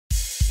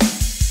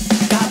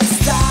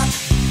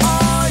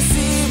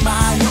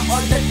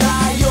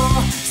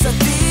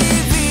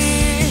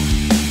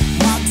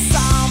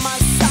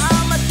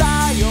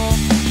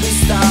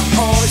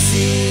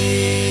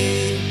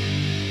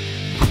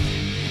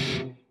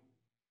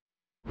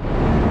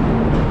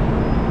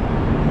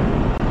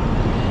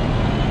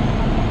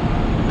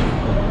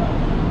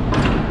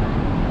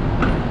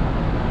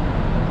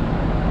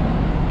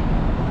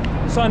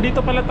So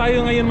andito pala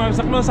tayo ngayon mga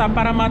bisdak, no, sa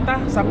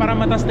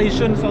Paramata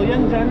Station. So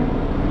yan dyan,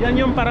 yan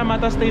yung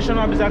Paramata Station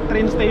mga bisdak,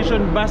 train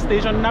station, bus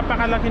station.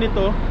 Napakalaki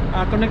nito,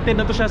 connected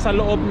na to siya sa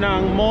loob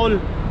ng mall.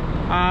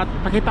 At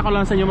pakita ko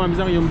lang sa inyo mga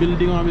bisdak, yung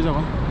building mga bisdak.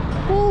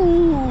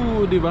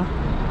 Diba?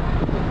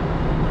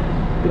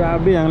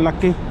 Grabe, ang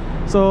laki.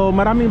 So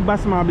maraming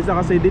bus mga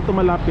bisdak kasi dito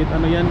malapit,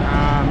 ano yan,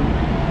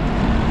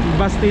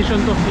 bus station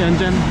to, yan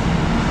dyan.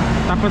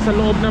 Tapos sa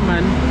loob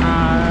naman,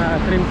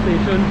 train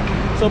station.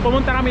 So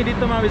pumunta kami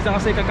dito mga bisdak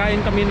kasi kakain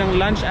kami ng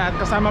lunch at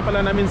kasama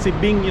pala namin si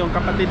Bing, yung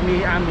kapatid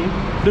ni Ami.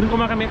 Doon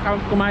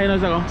kumain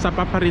na sa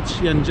Papa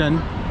Rich, yan dyan.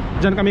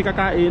 Dyan kami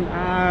kakain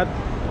at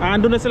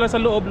andun na sila sa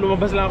loob.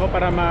 Lumabas lang ako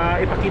para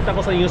maipakita ko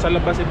sa inyo sa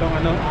labas itong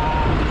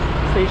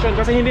station.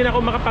 Kasi hindi na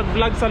ako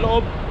makapag-vlog sa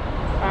loob.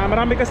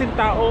 Marami kasing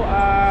tao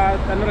at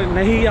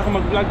nahihiya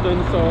ako mag-vlog doon.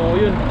 So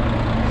yun.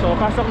 So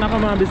pasok na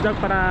ako mga bisdak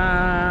para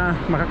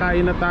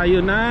makakain na tayo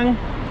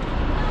ng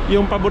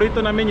yung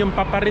paborito namin, yung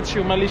Papa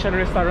Rich, yung Malaysian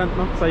restaurant,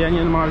 no? So yan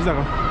mga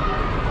bisdak, oh.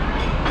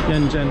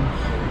 Yan dyan.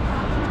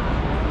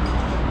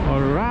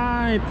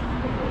 Alright.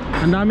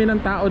 Ang dami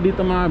ng tao dito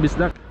mga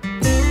bisdak.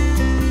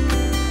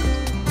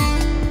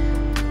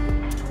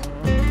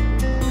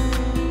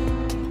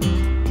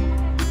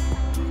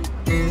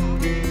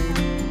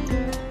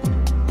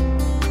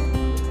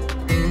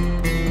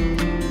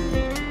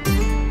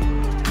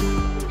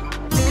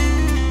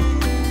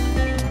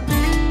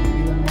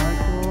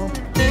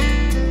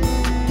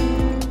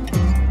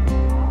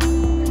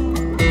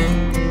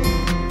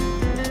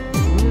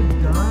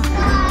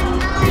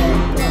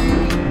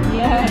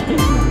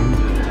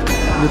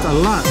 It's a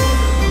lot.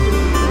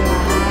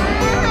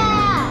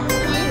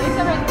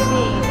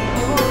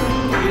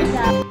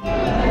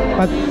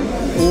 But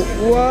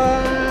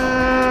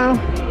wow.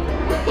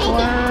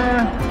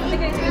 Wow.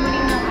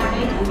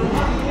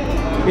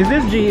 Is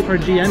this G for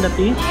Gian, the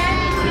tea?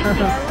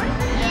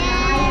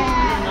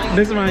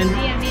 This is mine.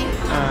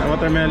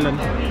 Watermelon.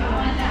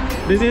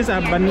 This is a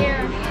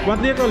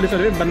what do you call this?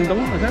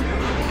 Bandung? What's that?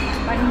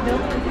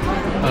 Bandung.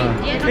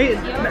 Hey,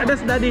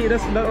 that's daddy. That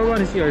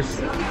one is yours.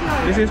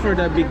 This is for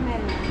the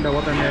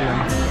watermelon.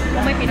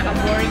 Oh, may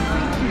pinaka-boring.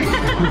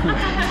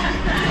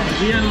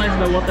 Gian likes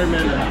the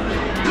watermelon.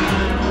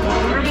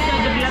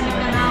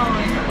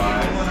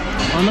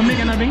 Oh, lamig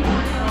ka na, Bing?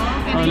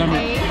 Oh,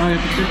 lamig. Oh,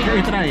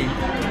 try.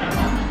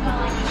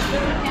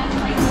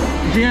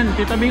 Gian,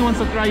 Tita Bing wants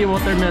to try your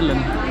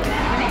watermelon.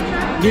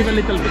 Give a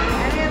little bit.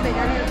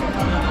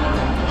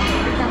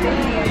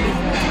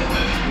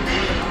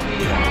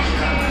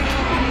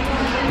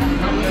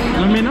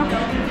 Lamig no?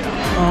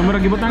 Oh,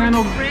 murag ibutangan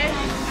og.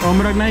 Oh,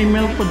 murag na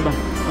milk food ba?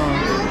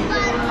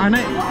 Oh.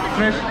 Ana,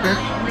 fresh.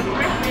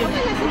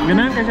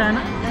 Ganun ka siya na?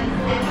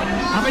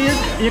 Okay,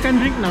 you can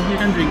drink now. You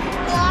can drink.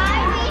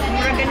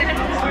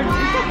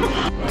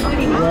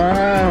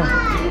 Wow.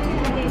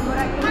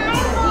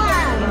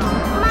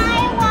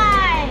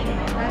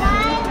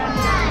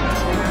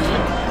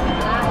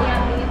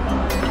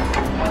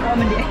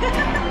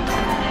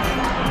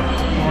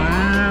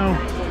 Wow.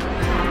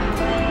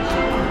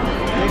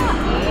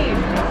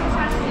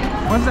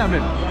 What's that,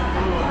 babe?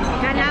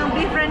 Kanang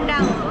beef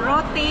rendang,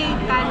 roti,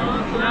 kan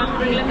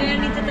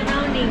lamian ni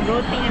tanaw ni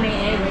roti nga na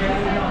egg.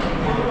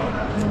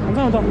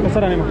 Ano to?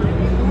 Kasara nimo?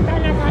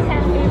 Kana sa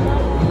sabi mo.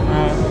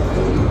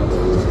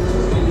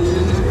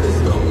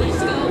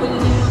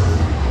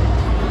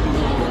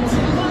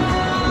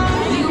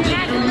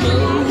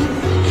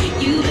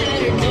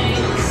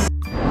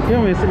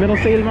 Yung meron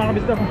sale mga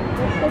kabisdak.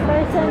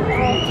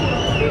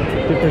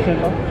 50%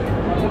 off. 50% off?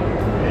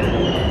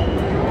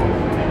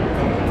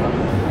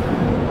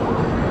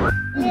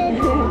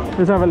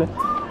 Let's have a look.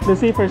 Let's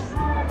see first.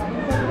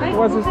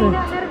 What's his name?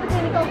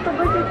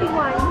 October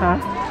 31. Huh?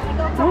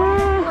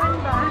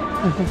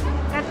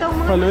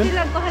 Halloween?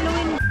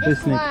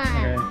 This Nick.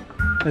 Okay.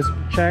 Let's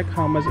check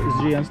how much is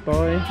Gian's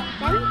toy.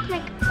 That looks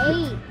like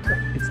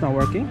 8. It's not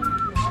working? You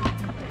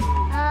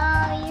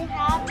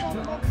have to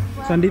look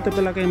for... So andito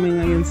pala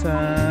kami ngayon sa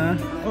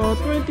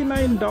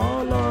 $29.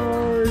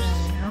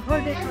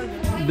 Hold it.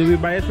 Do we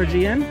buy it for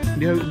Gian?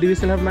 Do we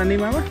still have money,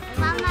 Mama?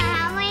 Mama,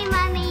 how many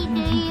money do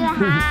you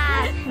have?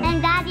 And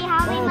Daddy,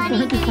 how many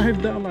money do you have?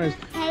 $25.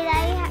 Hey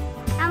Daddy,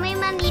 how many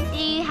money do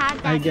you have,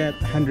 I Daddy? get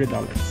 $100.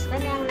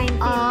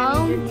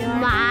 Oh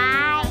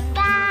my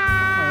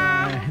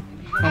God!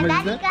 How And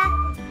much is Daddy that?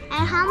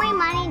 and how many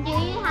money do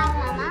you have,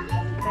 Mama?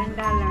 $10.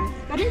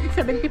 Pero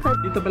 75.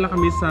 Dito pala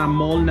kami sa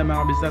mall na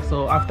mga bisdak.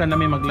 So after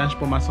namin mag-lunch,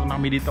 pumasok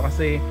na kami dito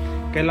kasi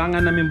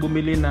kailangan namin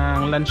bumili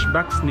ng lunch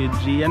box ni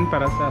Gian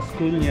para sa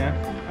school niya.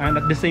 And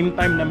at the same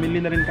time, namili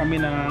na rin kami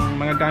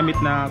ng mga gamit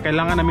na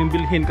kailangan namin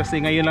bilhin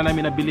kasi ngayon lang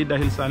namin nabili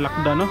dahil sa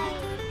lockdown, no?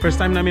 First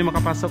time namin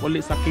makapasok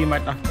ulit sa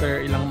Kmart after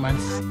ilang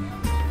months.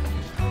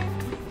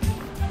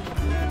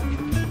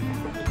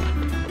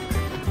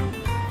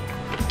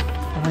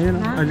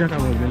 Ayan, aja ka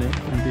bumili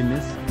ng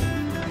dinis.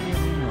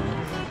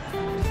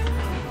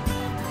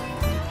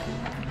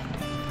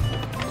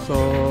 So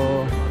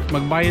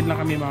magbayad na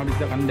kami mga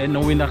bisdak and then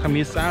uwi na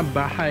kami sa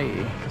bahay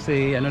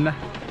kasi ano na,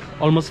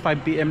 almost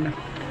 5 PM na.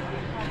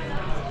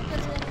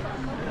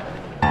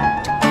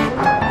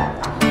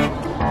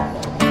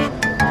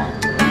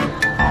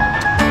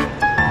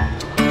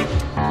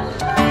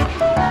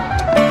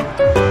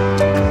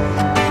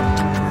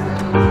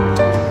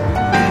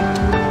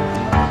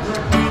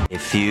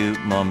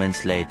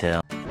 moments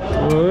later.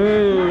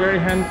 Oh, very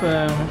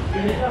handsome.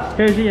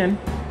 Here's Ian.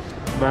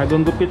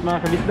 Bagong gupit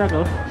mga kabisdak,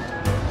 oh.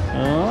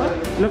 Oh,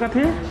 look at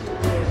here.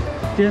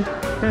 Ian,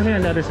 here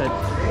on the other side.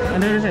 On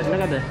the other side,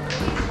 look at that.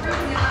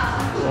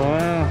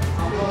 Wow.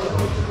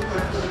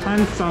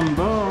 Handsome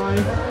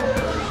boy.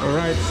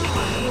 Alright.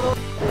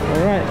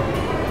 Alright.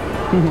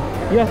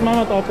 You ask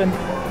Mama to open.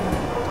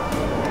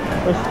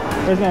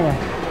 Where's Mama?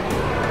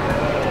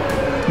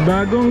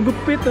 Bagong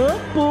gupit, oh.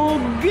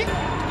 Pogi.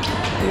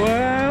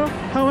 Wow.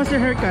 How was your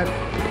haircut?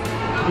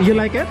 You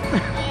like it?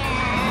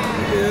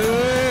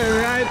 Yeah.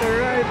 Alright,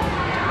 alright.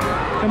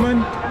 Come on.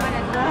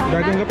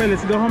 Bagong gupit.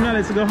 Let's go home na.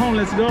 Let's go home.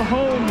 Let's go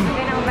home.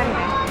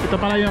 Ito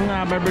pala yung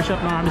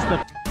barbershop ng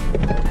Bisdak.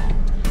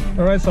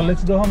 Alright, so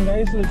let's go home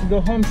guys. Let's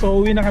go home. So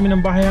uwi na kami ng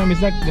bahay ng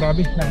Bisdak.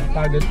 Grabe,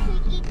 nakakagod.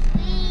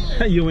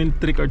 You went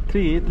trick or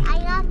treat. I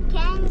got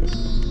candy.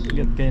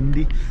 You got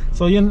candy.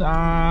 So yun,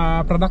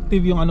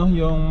 productive yung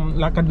yung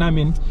lakad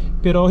namin.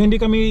 Pero hindi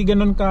kami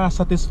ganun ka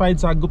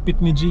satisfied sa gupit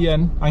ni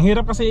Gian. Ang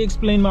hirap kasi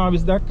i-explain mga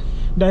Bisdak.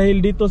 Dahil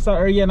dito sa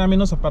area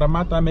namin sa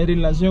Paramata,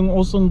 Maryland, yung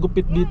usong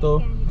gupit dito,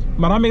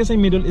 marami kasi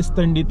Middle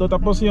Eastern dito.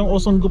 Tapos yung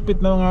usong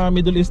gupit ng mga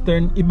Middle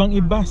Eastern,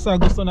 ibang-iba sa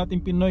gusto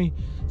natin Pinoy.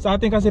 Sa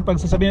atin kasi pag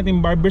sasabihin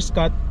natin barber's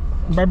cut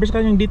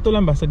yung dito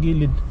lang ba sa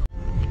gilid.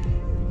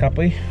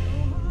 Kapoy.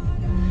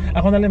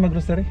 Ako na lang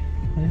mag-grocery.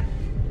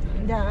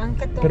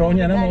 Pero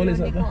niya na maulit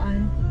sa ito.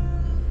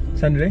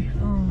 Sunday?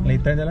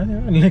 Later na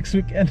lang. Next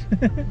weekend.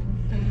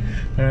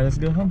 Alright, let's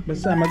go home.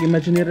 Basta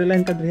mag-imaginary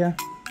line ka diri ha.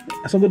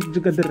 Asugod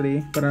juga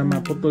diri para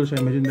maputol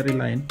siya imaginary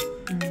line.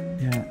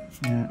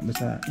 Yeah,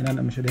 basta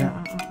inana mo siya diha.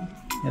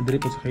 Yeah, diri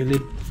po sa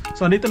kilid.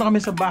 So andito na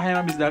kami sa bahay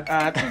mga Bisdak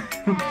at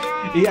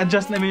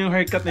i-adjust namin yung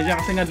haircut niya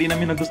kasi nga di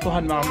namin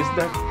nagustuhan mga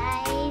Bisdak.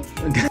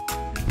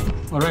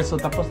 Alright, so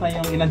tapos na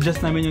yung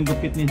in-adjust namin yung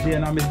gupit ni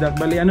Gia na Bisdak.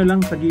 Bali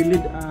lang sa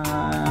gilid,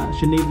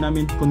 sinave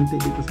namin konti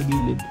dito sa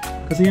gilid.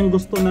 Kasi yung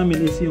gusto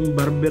namin is yung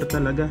barber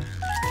talaga.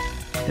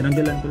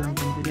 Tinanggalan ko lang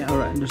konti niya.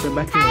 Alright, there's a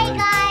back here. Hi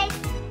guys!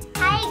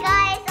 Hi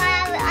guys!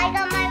 I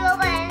got my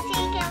robot and she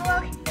can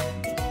work.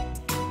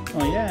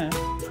 Oh yeah.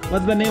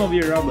 What's the name of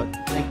your robot?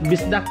 Like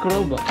Bisdak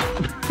robot.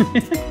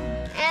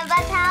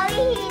 But how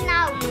is he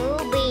not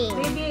moving?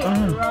 Maybe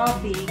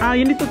Robbie.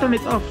 You need to turn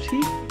it off.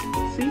 See?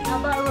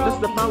 That's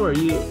the power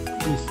you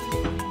use.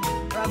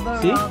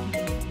 See?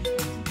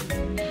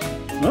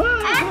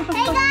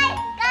 Hey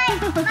guys!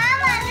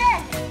 Mama,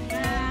 look!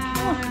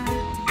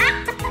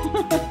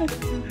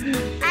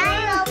 I'm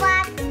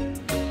robot.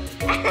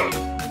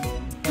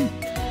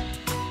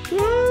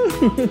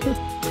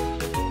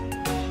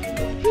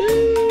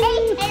 Hey,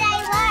 and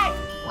I work.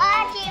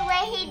 Watch it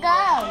where he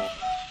goes.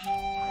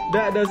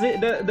 Does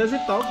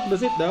it talk?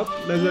 Does it talk?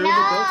 Does it really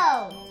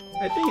talk?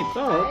 I think it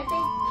talks. I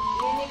think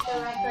you need to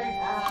record.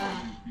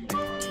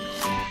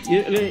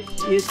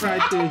 You try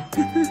to.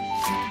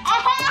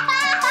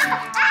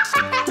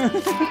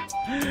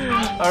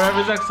 Alright,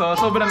 Bisdak, so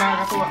sobrang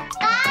nakakatuwa.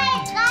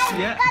 Guys,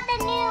 Yeah. we got the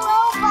new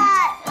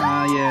robot.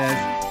 Yes.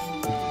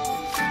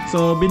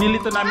 So binili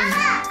to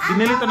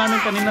namin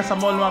kanina sa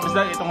mall mga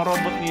Bisdak itong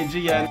robot ni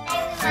Gian.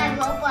 My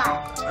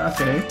robot.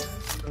 Okay.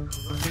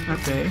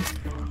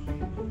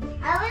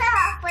 I'm gonna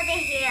put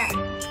it here.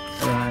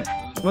 Alright.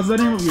 What's the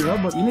name of your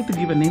robot? You need to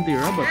give a name to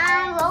your robot.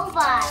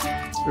 Robot.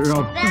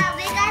 Robot.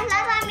 Because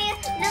let me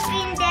look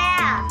in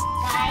there,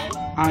 guys.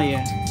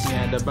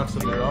 Yeah, the box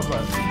of the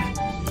robot.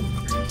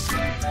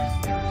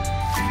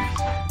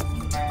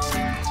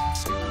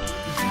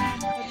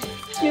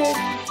 Yeah.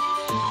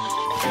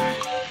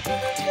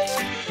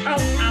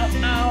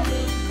 Ow.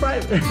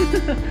 Five.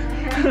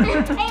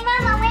 Hey,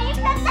 Mama, when you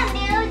put the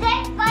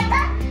music, look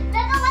at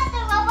what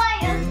the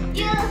robot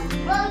you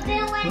will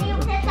do when you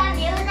put the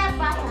music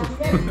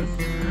button.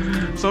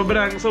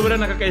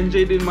 Sobrang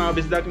nakaka-enjoy din mga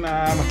Bisdak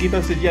na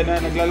makita si Gian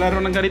na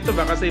naglalaro ng ganito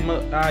ba kasi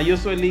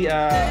usually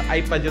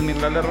iPad yung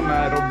nilalaro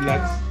na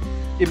Roblox.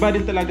 Iba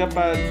din talaga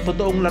pag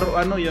totoong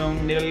laro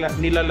yung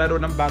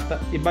nilalaro ng bata.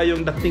 Iba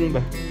yung dating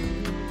ba?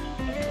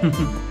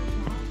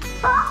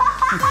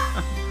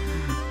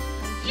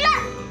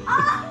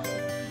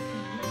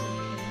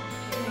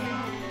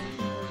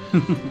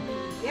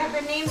 You have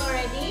a name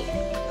already?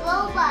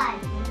 Robot.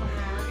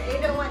 You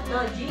don't want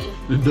Dodgy?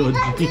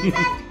 Dodgy.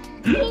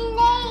 Name.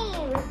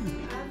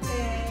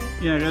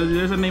 Okay. Yeah,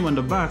 there's a name on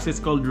the box. It's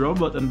called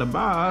Robot on the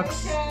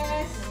box.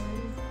 Yes.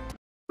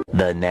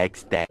 The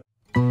next day.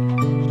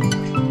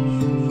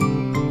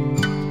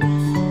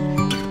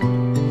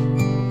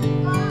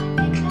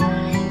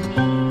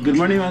 Good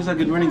morning, Masa.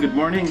 Good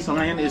morning. So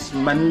ngayon is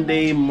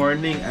Monday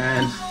morning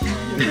and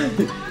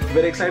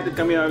very excited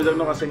kami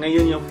kasi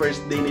ngayon yung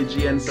first day ni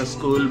Gian sa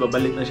school.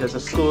 Babalik na siya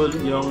sa school.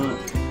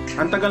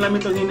 Ang tagal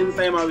namin itong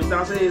hinintay mga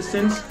Bisdak kasi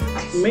since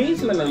May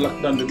sila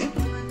nag-lockdown, di ba?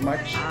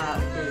 March?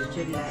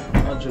 July.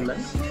 July.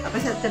 Apa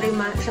sa 3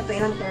 months sa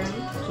parent term?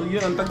 So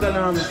yun, ang tagal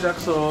na mga Bisdak.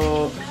 So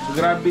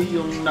grabe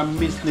yung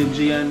na-miss ni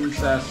Gian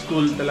sa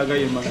school talaga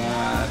yung mga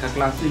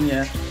kaklase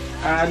niya.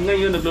 At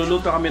ngayon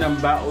nagluluto kami ng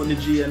bao ni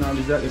Gian mga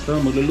Bisdak.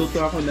 Ito, magluluto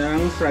ako ng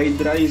fried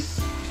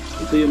rice.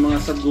 Ito yung mga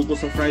sagu ko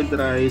sa fried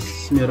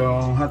rice,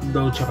 merong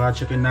hotdog, tsaka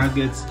chicken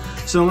nuggets.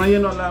 So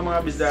ngayon wala mga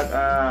bisdak,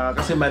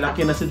 kasi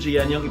malaki na si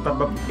Gian, yung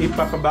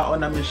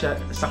ipapabaon namin siya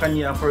sa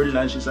kanya for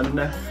lunch is ano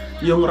na,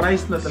 yung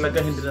rice na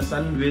talaga, hindi na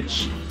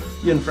sandwich,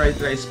 yung fried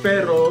rice.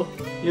 Pero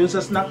yung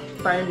sa snack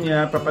time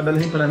niya,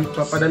 papadalhin pa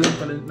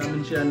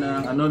namin siya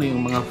ng ano,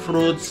 yung mga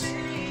fruits,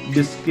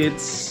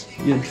 biscuits.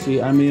 Yun, si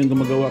Ami yung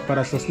gumagawa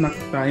para sa snack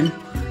time.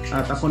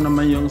 At ako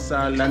naman yung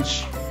sa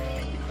lunch.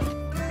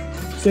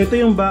 So ito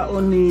yung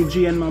baon ni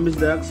Gian mga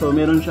bisdak. So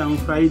meron siyang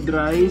fried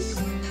rice,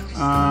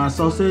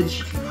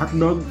 sausage,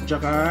 hotdog,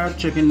 tsaka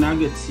chicken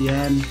nuggets.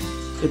 Yan.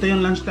 Ito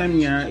yung lunchtime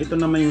niya. Ito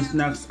naman yung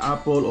snacks,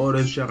 apple,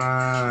 orange, tsaka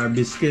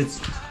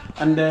biscuits.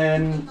 And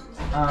then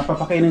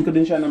papakainin ko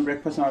din siya ng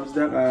breakfast mga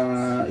bisdak.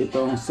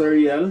 Itong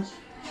cereal.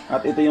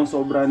 At ito yung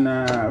sobra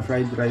na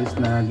fried rice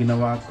na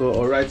ginawa ko.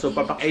 Alright, so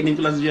papakainin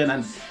ko lang siya.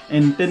 And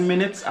in 10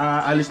 minutes,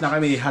 alis na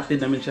kami. Hatid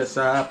namin siya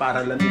sa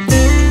paaralan.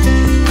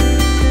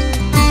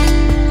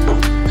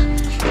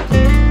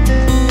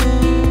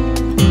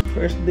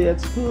 First day at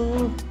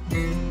school.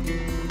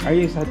 Are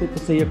you excited to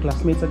see your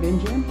classmates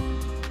again, Jen?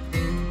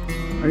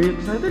 Are you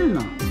excited or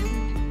not?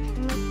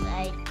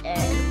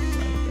 Excited.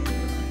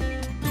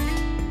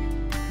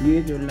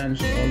 You eat your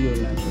lunch, all your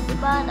lunch. Okay?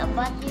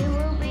 But you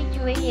will be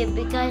doing it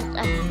because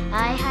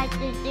I had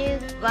to do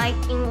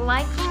writing.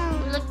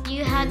 Look,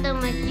 you had to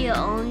make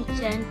your own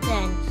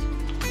sentence.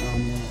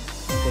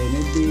 Okay,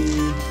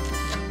 maybe.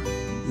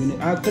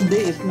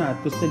 Today is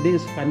not, because today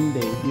is fun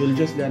day. You're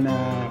just gonna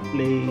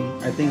play,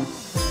 I think,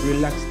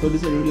 relax. So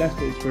this is relax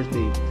for its first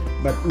day.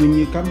 But when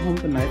you come home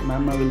tonight,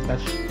 Mama will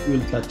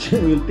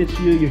teach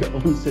you your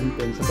own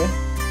sentence. Okay?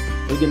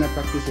 We're gonna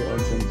practice your own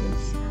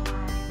sentence.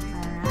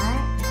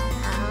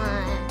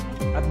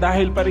 At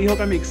dahil pareho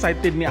kami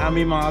excited ni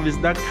Ami mga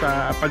bisdak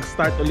sa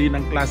pag-start uli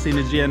ng klase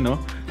ni Gian, no?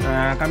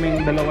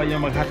 Kaming dalawa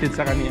yung maghatid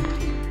sa kanya.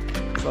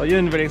 So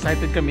yun, very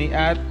excited kami.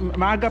 At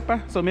maaga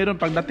pa. So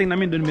meron, pagdating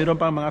namin dun, meron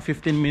pa mga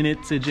 15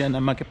 minutes si Gian na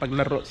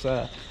makipaglaro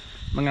sa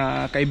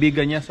mga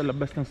kaibigan niya sa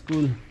labas ng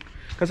school.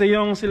 Kasi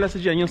yung sila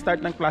si Gian, yung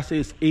start ng klase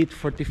is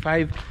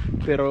 8:45.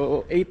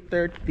 Pero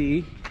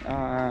 8:30,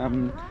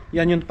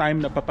 yan yung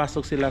time na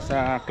papasok sila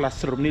sa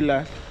classroom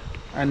nila.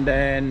 And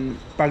then,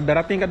 pag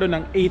darating ka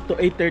doon ng 8 to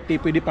 8:30,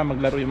 pwede pa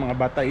maglaro yung mga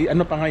bata.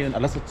 Ano pa ngayon?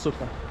 Alas 8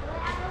 pa.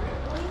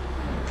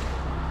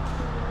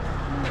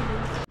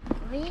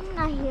 We're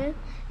not here.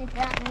 Is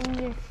that when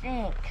you're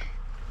sick?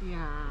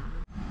 Yeah.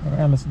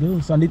 Alright, let's go.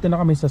 So, andito na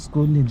kami sa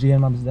school ni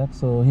Gian mga bisdak.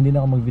 So, hindi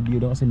na ako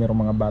mag-video doon kasi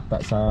merong mga bata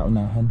sa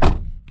unahan.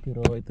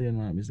 Pero ito yun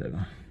mga bisdak.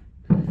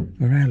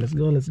 Alright, let's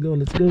go, let's go,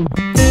 let's go.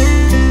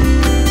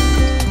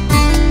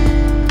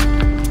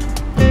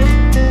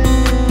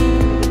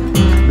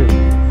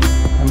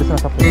 Ambis na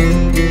tapos.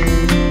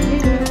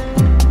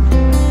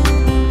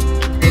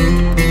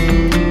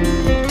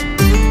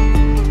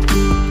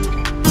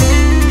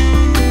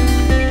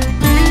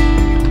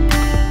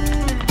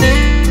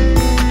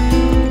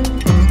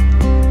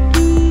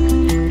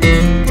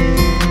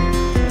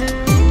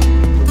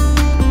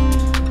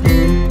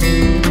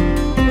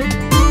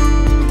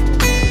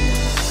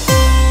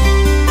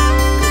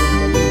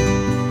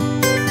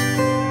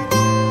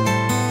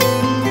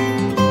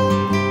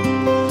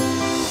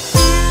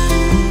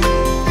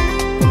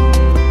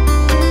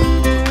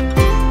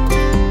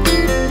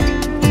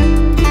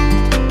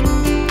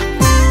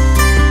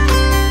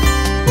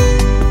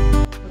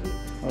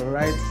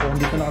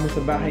 Sa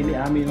bahay ni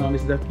Ami, mga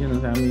Bisdak,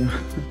 yun ang Ami.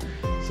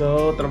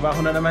 So,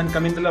 trabaho na naman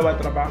kami dalawa,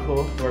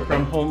 trabaho, work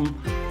from home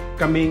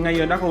kami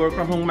ngayon. Ako work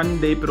from home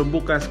Monday, pero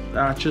bukas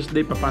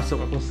Tuesday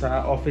papasok ako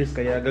sa office,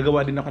 kaya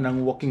gagawa din ako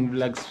ng walking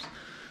vlogs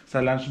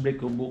sa lunch break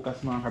ko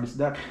bukas mga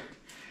kabisdak.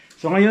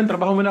 So ngayon,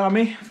 trabaho muna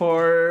kami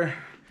for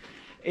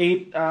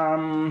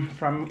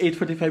from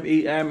 8:45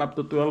 AM up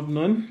to 12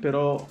 noon.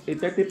 Pero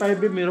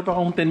 8:35, meron pa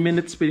akong 10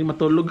 minutes pwedeng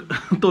matulog.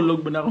 Tulog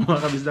muna ako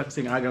mga kabisdak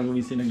kasi agang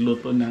gumising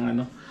nagluto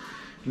ng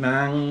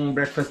ng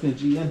breakfast ni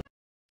Gian.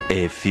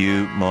 A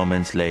few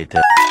moments later.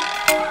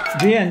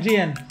 Gian!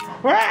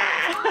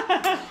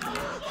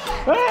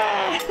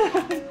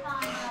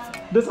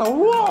 There's a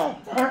war!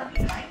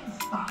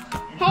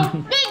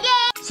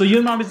 So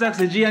yun mga bisdak,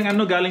 si Gian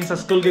galing sa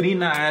school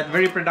kanina at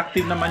very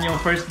productive naman yung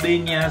first day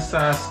niya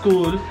sa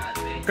school.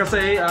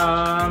 Kasi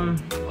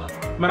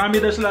marami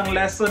daw silang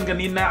lesson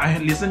kanina.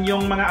 Listen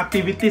yung mga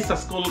activities sa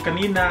school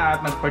kanina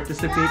at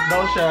nag-participate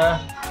daw siya.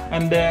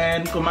 And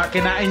then,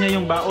 kinain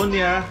niya yung baon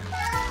niya.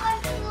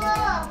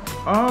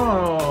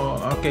 Oh,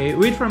 okay.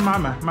 Wait for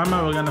Mama.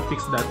 Mama will gonna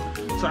fix that.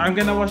 So, I'm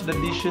gonna wash the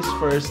dishes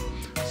first.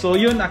 So,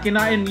 yun,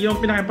 kinain.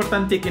 Yung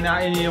pinaka-importante,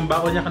 kinain niya yung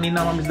baon niya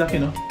kanina, Ma'am Bisdak,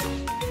 you know?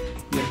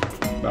 Yun,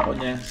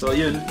 baon niya. So,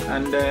 yun.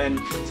 And then,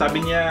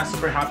 sabi niya,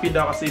 super happy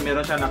daw kasi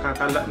meron siya,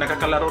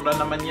 nakakalaro na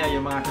naman niya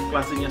yung mga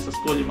kaklase niya sa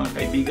school, yung mga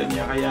kaibigan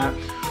niya. Kaya,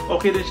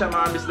 okay din siya,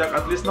 Ma'am Bisdak.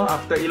 At least, no,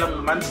 after ilang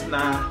months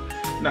na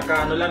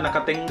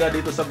nakatingga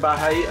dito sa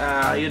bahay,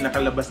 ayun,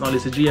 nakalabas na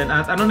ulit si Gian.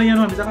 At ano na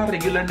yan,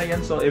 regular na yan.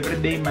 So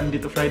everyday, Monday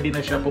to Friday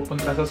na siya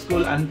pupunta sa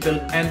school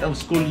until end of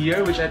school year,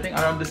 which I think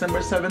around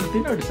December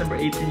 17 or December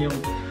 18 yung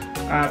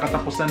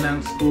katapusan ng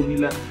school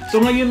nila.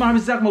 So ngayon mga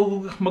bisdak,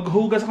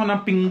 maghugas ako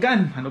ng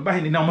pinggan. Ano ba,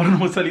 hindi na ako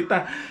marunong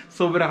magsalita.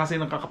 Sobra kasi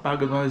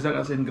nakakapagod mga bisdak,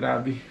 as in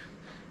grabe.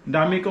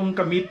 Dami kong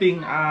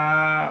ka-meeting,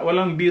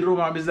 walang biro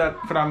mga bisdak,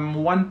 from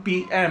 1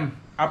 PM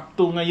up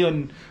to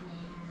ngayon.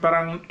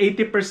 Parang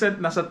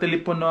 80% nasa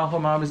telepono ako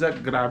mga bisdak.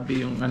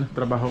 Grabe yung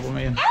trabaho ko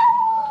ngayon.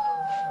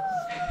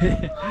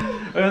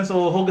 Ayan,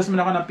 so hugas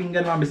muna ako ng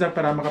pinggan mga bisdak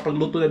para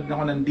makapagluto din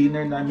ako ng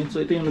dinner namin.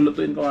 So ito yung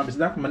lulutuin ko mga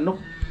bisdak, manok.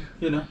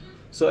 Yun know?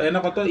 So ayan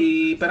ako to,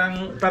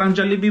 parang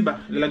Jollibee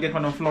ba? Lalagyan ko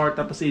ng flour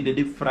tapos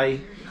i-deep fry.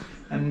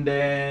 And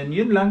then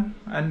yun lang.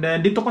 And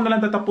then dito ko na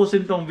lang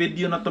tatapusin tong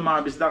video na to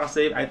mga bisdak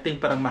kasi I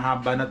think parang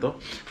mahaba na to.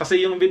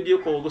 Kasi yung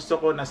video ko gusto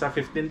ko nasa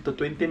 15 to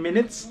 20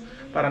 minutes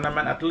para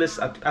naman at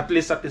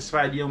least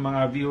satisfied yung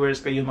mga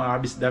viewers kayo mga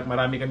bisdak.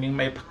 Marami kaming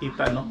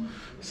maipakita, no?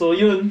 So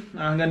yun,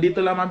 hanggang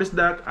dito lang mga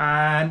bisdak.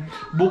 And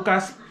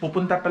bukas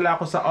pupunta pala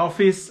ako sa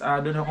office,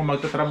 doon ako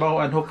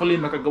magtatrabaho and hopefully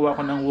makagawa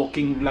ko ng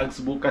walking vlogs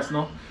bukas,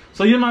 no?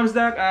 So yun mga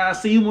bisdak,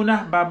 see you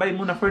muna, bye bye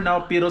muna for now,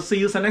 pero see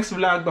you sa next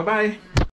vlog. Bye bye.